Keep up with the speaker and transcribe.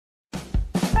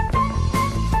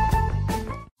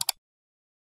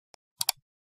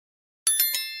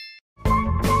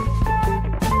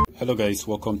Hello guys,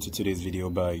 welcome to today's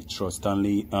video by Trust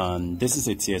Stanley, and this is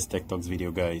a TS Tech Talks video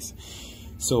guys.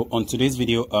 So on today's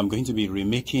video I'm going to be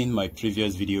remaking my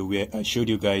previous video where I showed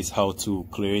you guys how to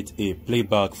create a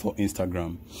playback for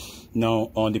Instagram.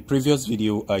 Now on the previous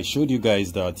video I showed you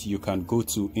guys that you can go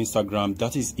to Instagram,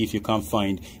 that is if you can't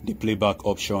find the playback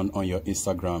option on your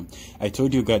Instagram. I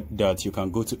told you guys that you can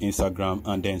go to Instagram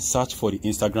and then search for the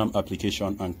Instagram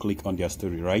application and click on their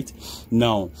story, right?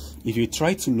 Now if you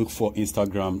try to look for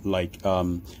Instagram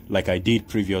like I did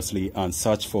previously and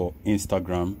search for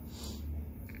Instagram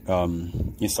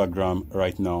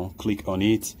right now, click on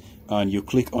it and you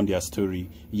click on their story,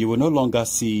 you will no longer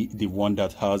see the one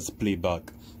that has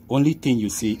playback. Only thing you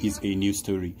see is a new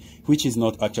story, which is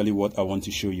not actually what I want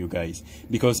to show you guys,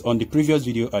 because on the previous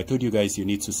video I told you guys you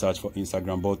need to search for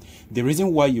Instagram, but the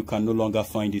reason why you can no longer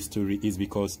find the story is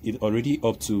because it already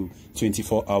up to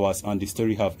 24 hours and the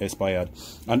story have expired.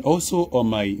 And also on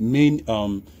my main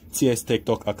TS Tech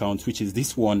Talk account, which is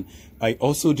this one, I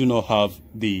also do not have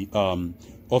the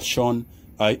option.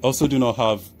 I also do not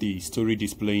have the story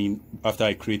displaying after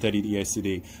I created it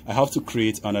yesterday. I have to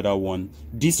create another one.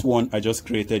 This one I just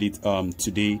created it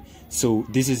today, so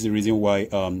this is the reason why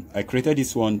I created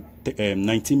this one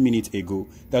 19 minutes ago.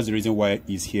 That's the reason why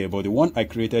it's here, but the one I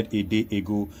created a day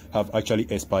ago have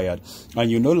actually expired. And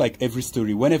you know, like every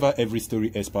story, whenever every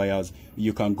story expires,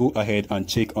 you can go ahead and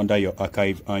check under your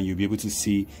archive and you'll be able to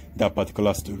see that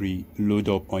particular story load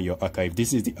up on your archive.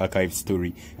 This is the archive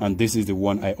story and this is the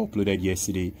one I uploaded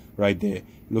yesterday right there.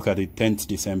 Look at it, 10th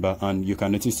December, and you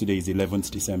can notice today is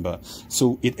 11th December.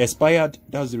 So it expired.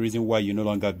 That's the reason why you no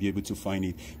longer be able to find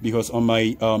it, because on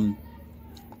my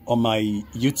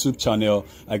YouTube channel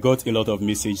I got a lot of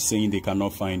messages saying they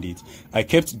cannot find it. I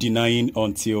kept denying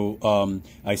until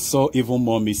I saw even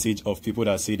more message of people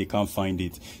that say they can't find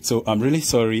it. So I'm really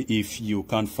sorry if you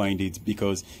can't find it,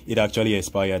 because it actually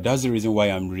expired. That's the reason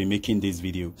why I'm remaking this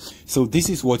video. So this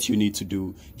is what you need to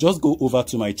do. Just go over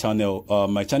to my channel.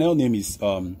 My channel name is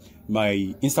my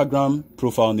Instagram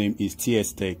profile name is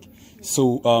TS Tech.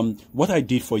 So what I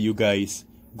did for you guys,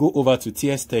 go over to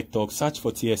TS Tech Talk, search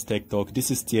for TS Tech Talk.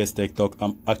 This is TS Tech Talk.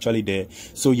 I'm actually there.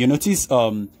 So you notice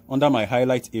under my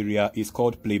highlight area is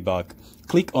called playback.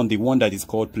 Click on the one that is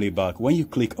called playback. When you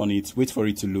click on it, wait for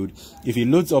it to load. If it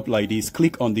loads up like this,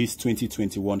 click on this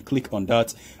 2021, click on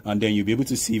that, and then you'll be able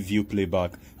to see view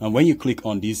playback. And when you click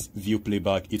on this view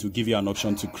playback, it will give you an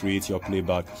option to create your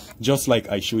playback, just like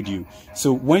I showed you.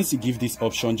 So once you give this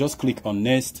option, just click on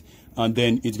next, and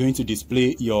then it's going to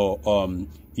display your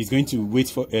it's going to wait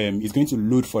for it's going to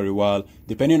load for a while.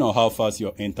 Depending on how fast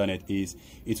your internet is,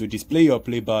 it will display your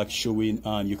playback showing,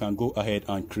 and you can go ahead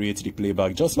and create the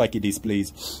playback just like it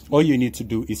displays. All you need to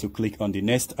do is to click on the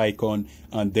next icon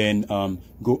and then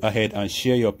go ahead and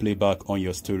share your playback on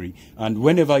your story. And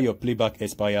whenever your playback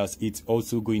expires, it's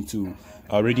also going to,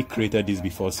 I already created this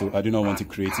before, so I do not want to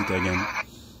create it again.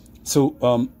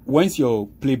 So once your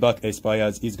playback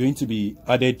expires, it's going to be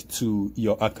added to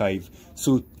your archive.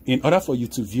 So in order for you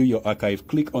to view your archive,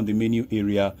 click on the menu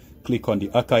area, click on the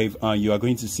archive, and you are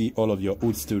going to see all of your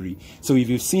old story. So if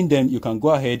you've seen them, you can go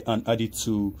ahead and add it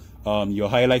to your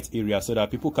highlights area so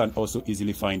that people can also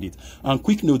easily find it. And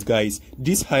quick note guys,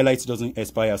 this highlights doesn't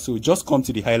expire, so just come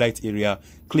to the highlight area,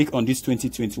 click on this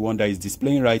 2021 that is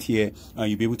displaying right here, and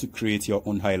you'll be able to create your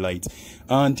own highlight.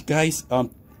 And guys,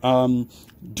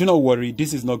 do not worry,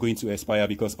 this is not going to expire,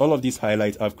 because all of these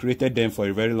highlights, I've created them for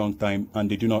a very long time and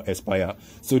they do not expire.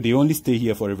 So they only stay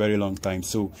here for a very long time.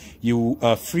 So you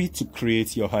are free to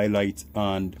create your highlight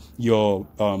and your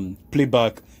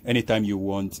playback anytime you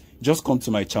want. Just come to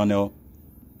my channel,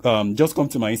 just come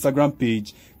to my Instagram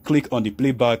page, click on the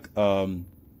playback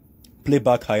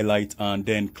highlight, and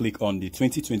then click on the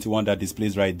 2021 that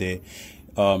displays right there.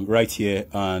 Right here,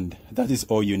 and that is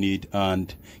all you need,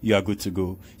 and you are good to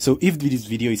go. So if this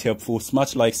video is helpful,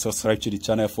 smash like, subscribe to the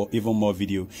channel for even more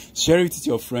video, share it with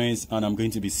your friends, and I'm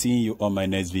going to be seeing you on my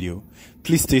next video.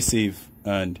 Please stay safe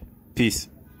and peace.